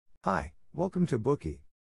Hi, welcome to Bookie.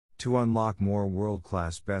 To unlock more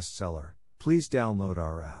world-class bestseller, please download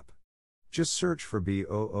our app. Just search for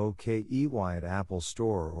BOOKEY at Apple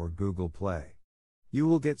Store or Google Play. You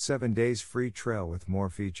will get 7 days free trial with more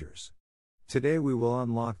features. Today we will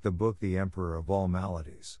unlock the book The Emperor of All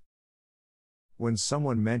Maladies. When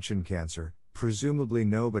someone mentioned cancer, presumably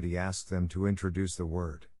nobody asked them to introduce the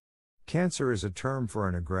word. Cancer is a term for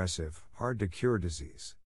an aggressive, hard-to-cure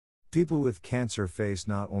disease. People with cancer face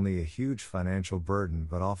not only a huge financial burden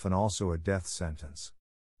but often also a death sentence.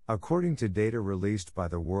 According to data released by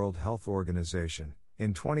the World Health Organization,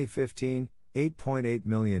 in 2015, 8.8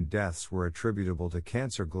 million deaths were attributable to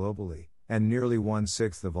cancer globally, and nearly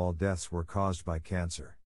 1/6 of all deaths were caused by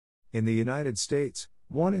cancer. In the United States,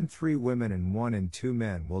 1 in 3 women and 1 in 2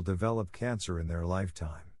 men will develop cancer in their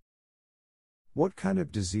lifetime. What kind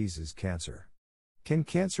of disease is cancer? Can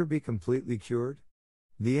cancer be completely cured?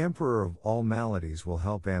 The Emperor of All Maladies will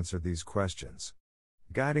help answer these questions.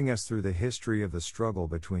 Guiding us through the history of the struggle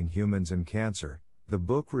between humans and cancer, the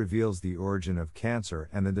book reveals the origin of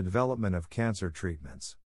cancer and the development of cancer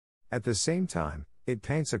treatments. At the same time, it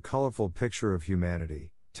paints a colorful picture of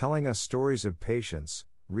humanity, telling us stories of patients,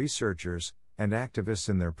 researchers, and activists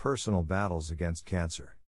in their personal battles against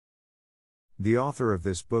cancer. The author of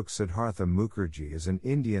this book, Siddhartha Mukherjee, is an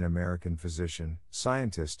Indian-American physician,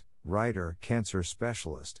 scientist, writer, cancer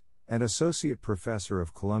specialist, and associate professor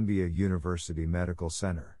of Columbia University Medical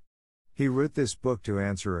Center. He wrote this book to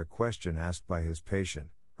answer a question asked by his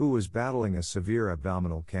patient, who was battling a severe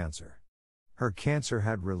abdominal cancer. Her cancer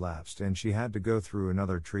had relapsed and she had to go through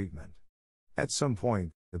another treatment. At some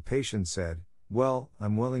point, the patient said, "Well,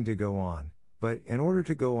 I'm willing to go on, but in order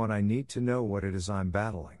to go on I need to know what it is I'm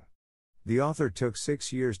battling." The author took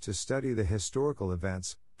 6 years to study the historical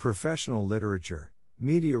events, professional literature,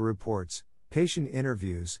 media reports, patient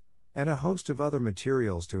interviews, and a host of other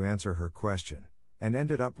materials to answer her question, and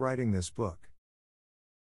ended up writing this book.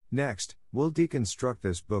 Next, we'll deconstruct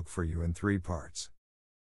this book for you in 3 parts.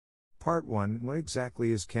 Part 1, what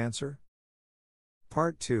exactly is cancer?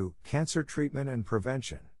 Part 2, cancer treatment and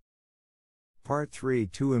prevention. Part 3,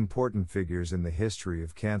 2 important figures in the history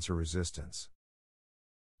of cancer resistance.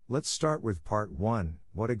 Let's start with Part 1,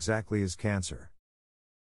 what exactly is cancer?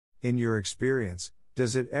 In your experience,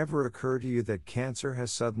 does it ever occur to you that cancer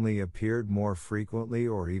has suddenly appeared more frequently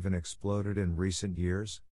or even exploded in recent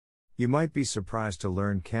years? You might be surprised to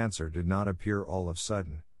learn cancer did not appear all of a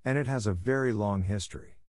sudden, and it has a very long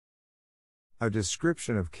history. A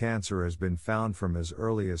description of cancer has been found from as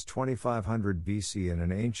early as 2500 BC in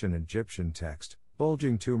an ancient Egyptian text,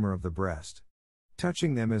 bulging tumor of the breast.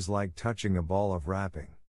 Touching them is like touching a ball of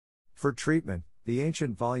wrapping. For treatment, the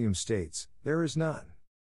ancient volume states, there is none.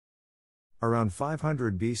 Around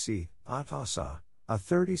 500 BC, Atasa, a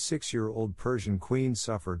 36-year-old Persian queen,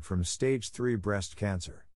 suffered from stage 3 breast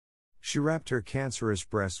cancer. She wrapped her cancerous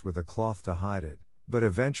breast with a cloth to hide it, but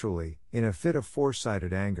eventually, in a fit of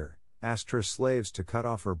foresighted anger, asked her slaves to cut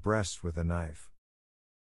off her breasts with a knife.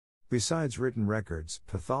 Besides written records,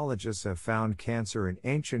 pathologists have found cancer in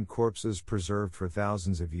ancient corpses preserved for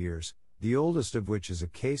thousands of years, the oldest of which is a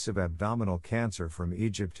case of abdominal cancer from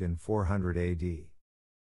Egypt in 400 AD.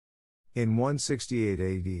 In 168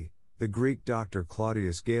 AD, the Greek doctor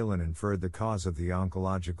Claudius Galen inferred the cause of the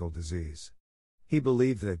oncological disease. He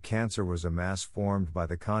believed that cancer was a mass formed by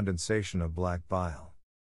the condensation of black bile.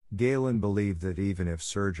 Galen believed that even if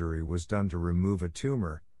surgery was done to remove a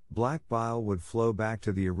tumor, black bile would flow back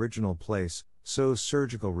to the original place, so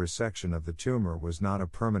surgical resection of the tumor was not a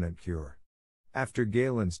permanent cure. After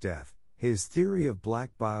Galen's death, his theory of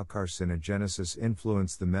black bile carcinogenesis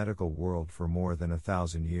influenced the medical world for more than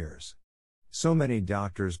 1,000 years. So many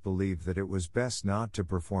doctors believed that it was best not to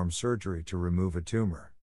perform surgery to remove a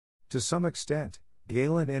tumor. To some extent,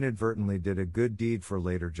 Galen inadvertently did a good deed for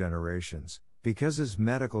later generations, because his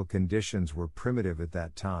medical conditions were primitive at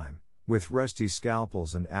that time. With rusty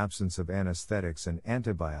scalpels and absence of anesthetics and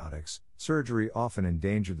antibiotics, surgery often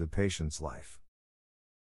endangered the patient's life.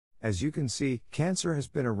 As you can see, cancer has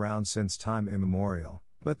been around since time immemorial,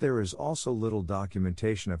 but there is also little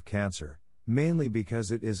documentation of cancer, mainly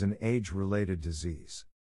because it is an age-related disease.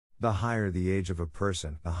 The higher the age of a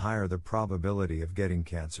person, the higher the probability of getting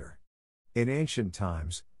cancer. In ancient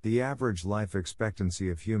times, the average life expectancy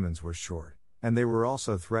of humans was short, and they were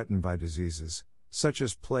also threatened by diseases, such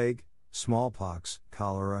as plague, smallpox,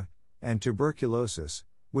 cholera, and tuberculosis,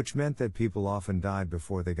 which meant that people often died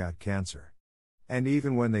before they got cancer. And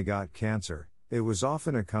even when they got cancer, it was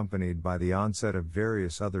often accompanied by the onset of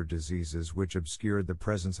various other diseases which obscured the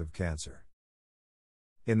presence of cancer.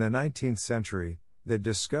 In the 19th century, the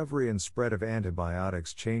discovery and spread of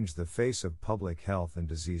antibiotics changed the face of public health and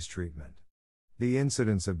disease treatment. The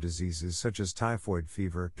incidence of diseases such as typhoid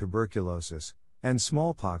fever, tuberculosis, and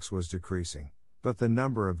smallpox was decreasing, but the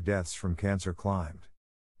number of deaths from cancer climbed.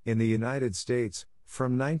 In the United States,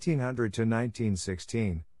 from 1900 to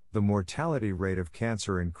 1916, the mortality rate of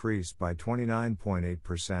cancer increased by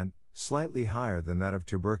 29.8%, slightly higher than that of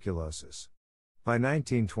tuberculosis. By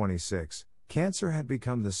 1926, cancer had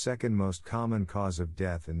become the second most common cause of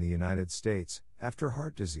death in the United States, after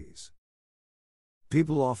heart disease.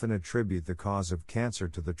 People often attribute the cause of cancer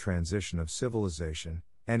to the transition of civilization,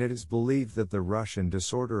 and it is believed that the rush and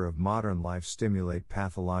disorder of modern life stimulate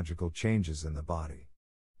pathological changes in the body.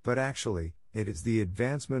 But actually, it is the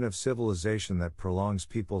advancement of civilization that prolongs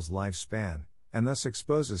people's lifespan, and thus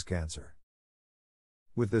exposes cancer.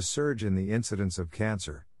 With the surge in the incidence of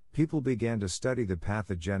cancer, people began to study the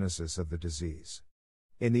pathogenesis of the disease.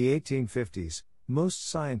 In the 1850s, most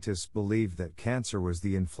scientists believed that cancer was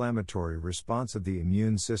the inflammatory response of the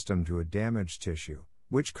immune system to a damaged tissue,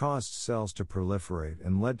 which caused cells to proliferate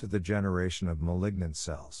and led to the generation of malignant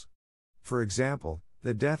cells. For example,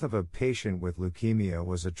 the death of a patient with leukemia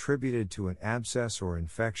was attributed to an abscess or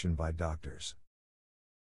infection by doctors.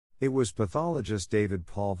 It was pathologist David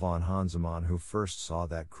Paul von Hansemann who first saw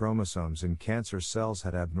that chromosomes in cancer cells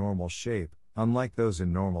had abnormal shape, unlike those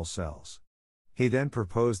in normal cells. He then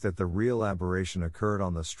proposed that the real aberration occurred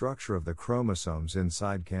on the structure of the chromosomes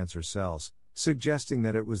inside cancer cells, suggesting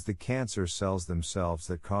that it was the cancer cells themselves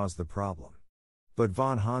that caused the problem. But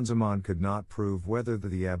von Hansemann could not prove whether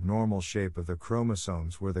the abnormal shape of the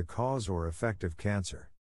chromosomes were the cause or effect of cancer.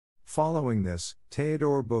 Following this,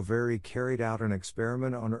 Théodore Boveri carried out an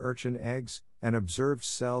experiment on urchin eggs, and observed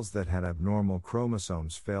cells that had abnormal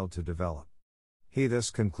chromosomes failed to develop. He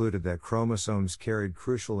thus concluded that chromosomes carried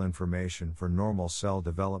crucial information for normal cell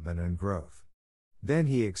development and growth. Then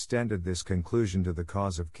he extended this conclusion to the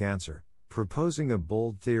cause of cancer, proposing a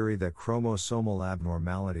bold theory that chromosomal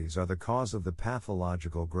abnormalities are the cause of the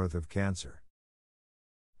pathological growth of cancer.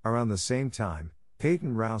 Around the same time,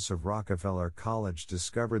 Peyton Rouse of Rockefeller College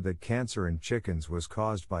discovered that cancer in chickens was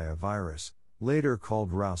caused by a virus, later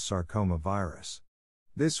called Rouse sarcoma virus.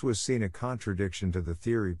 This was seen a contradiction to the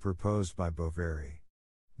theory proposed by Boveri.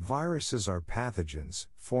 Viruses are pathogens,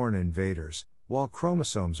 foreign invaders, while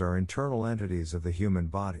chromosomes are internal entities of the human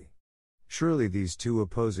body. Surely these two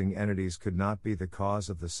opposing entities could not be the cause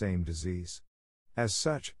of the same disease. As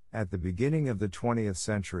such, at the beginning of the 20th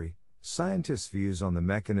century, scientists' views on the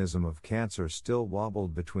mechanism of cancer still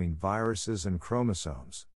wobbled between viruses and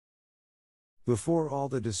chromosomes. Before all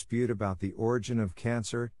the dispute about the origin of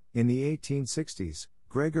cancer, in the 1860s,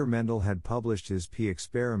 Gregor Mendel had published his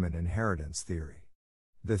P-experiment inheritance theory.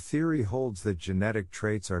 The theory holds that genetic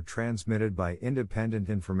traits are transmitted by independent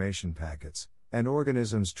information packets, and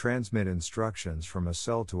organisms transmit instructions from a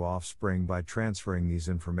cell to offspring by transferring these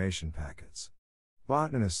information packets.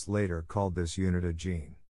 Botanists later called this unit a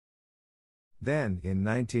gene. Then, in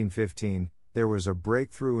 1915, there was a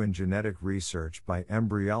breakthrough in genetic research by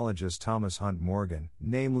embryologist Thomas Hunt Morgan,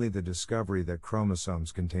 namely the discovery that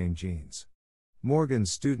chromosomes contain genes.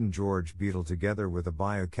 Morgan's student George Beadle, together with a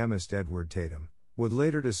biochemist Edward Tatum, would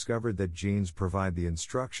later discover that genes provide the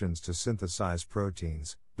instructions to synthesize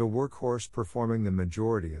proteins, the workhorse performing the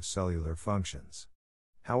majority of cellular functions.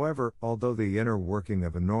 However, although the inner working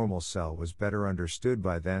of a normal cell was better understood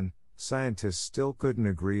by then, scientists still couldn't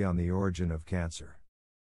agree on the origin of cancer.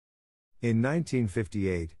 In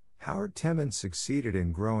 1958, Howard Temin succeeded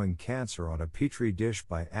in growing cancer on a petri dish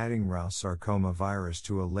by adding Rouse sarcoma virus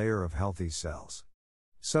to a layer of healthy cells.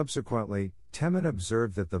 Subsequently, Temin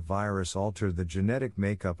observed that the virus altered the genetic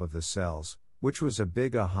makeup of the cells, which was a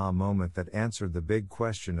big aha moment that answered the big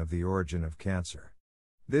question of the origin of cancer.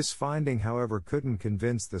 This finding, however, couldn't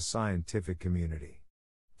convince the scientific community.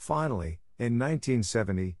 Finally, in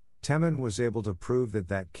 1970, Temin was able to prove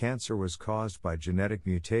that cancer was caused by genetic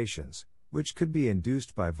mutations, which could be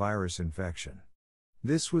induced by virus infection.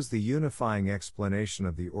 This was the unifying explanation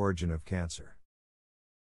of the origin of cancer.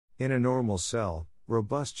 In a normal cell,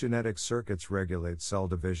 robust genetic circuits regulate cell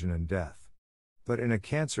division and death. But in a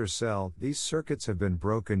cancer cell, these circuits have been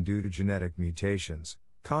broken due to genetic mutations,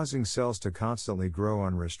 causing cells to constantly grow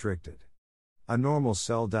unrestricted. A normal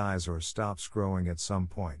cell dies or stops growing at some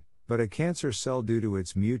point, but a cancer cell, due to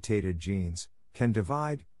its mutated genes, can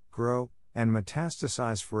divide, grow, and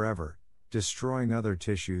metastasize forever, destroying other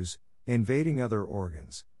tissues, invading other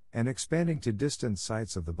organs, and expanding to distant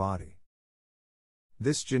sites of the body.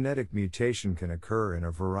 This genetic mutation can occur in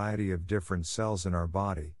a variety of different cells in our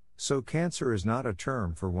body, so cancer is not a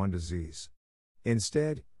term for one disease.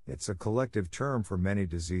 Instead, it's a collective term for many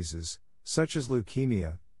diseases, such as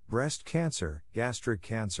leukemia, breast cancer, gastric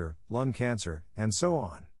cancer, lung cancer, and so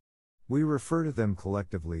on. We refer to them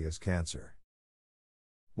collectively as cancer.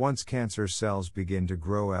 Once cancer cells begin to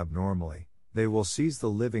grow abnormally, they will seize the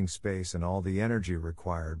living space and all the energy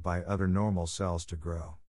required by other normal cells to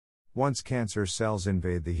grow. Once cancer cells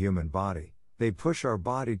invade the human body, they push our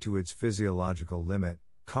body to its physiological limit,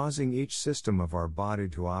 causing each system of our body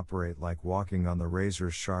to operate like walking on the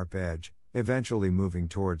razor's sharp edge, eventually moving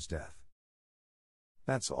towards death.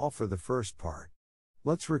 That's all for the first part.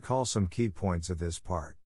 Let's recall some key points of this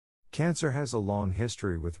part. Cancer has a long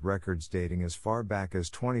history with records dating as far back as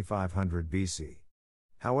 2500 BC.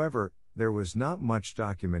 However, there was not much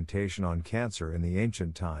documentation on cancer in the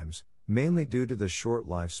ancient times, mainly due to the short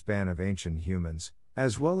lifespan of ancient humans,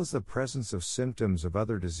 as well as the presence of symptoms of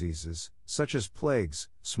other diseases, such as plagues,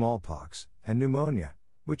 smallpox, and pneumonia,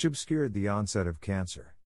 which obscured the onset of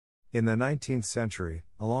cancer. In the 19th century,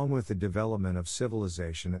 along with the development of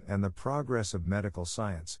civilization and the progress of medical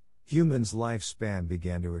science, humans' lifespan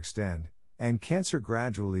began to extend, and cancer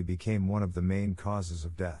gradually became one of the main causes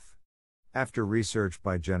of death. After research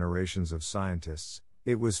by generations of scientists,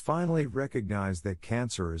 it was finally recognized that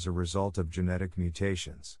cancer is a result of genetic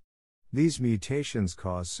mutations. These mutations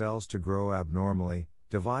cause cells to grow abnormally,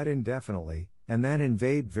 divide indefinitely, and then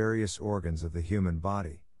invade various organs of the human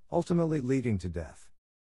body, ultimately leading to death.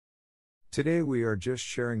 Today we are just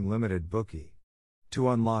sharing limited bookie. To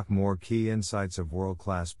unlock more key insights of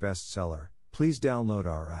world-class bestseller, please download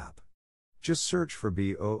our app. Just search for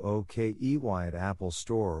Bookey at Apple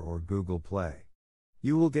Store or Google Play.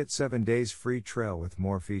 You will get 7 days free trial with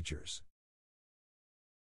more features.